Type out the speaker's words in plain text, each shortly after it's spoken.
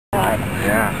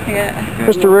Yeah.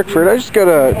 Mr. Rickford, I just got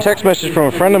a text message from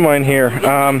a friend of mine here.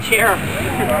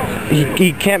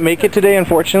 He can't make it today,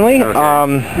 unfortunately.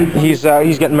 Okay. He's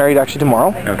getting married actually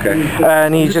tomorrow. Okay.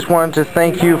 And he just wanted to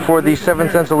thank you for the 7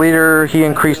 cents a liter. He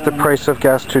increased the price of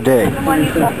gas today.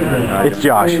 It's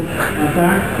Josh.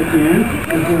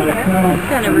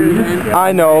 Kind of rude, man.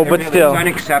 I know, but still. It's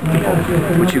unacceptable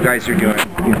what you guys are doing.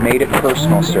 You've made it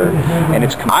personal, sir, and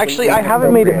it's completely... Actually, I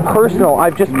haven't made it personal.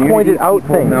 I've just pointed out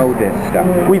things. Know this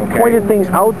stuff. We've pointed things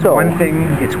out, though. One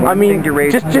thing to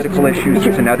raise political issues.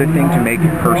 It's another thing to make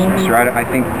it personal, sir. I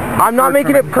think... I'm not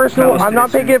making it personal. I'm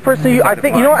not making it personal. I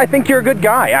think, you know what? I think you're a good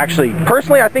guy, actually.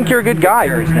 Personally, I think you're a good guy.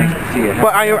 It's nice to see it.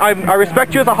 But I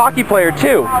respect you as a hockey player,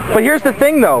 too. But here's the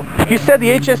thing, though. You said the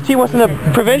HST wasn't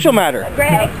a provincial matter. No,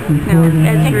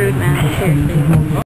 that's rude, man. Seriously.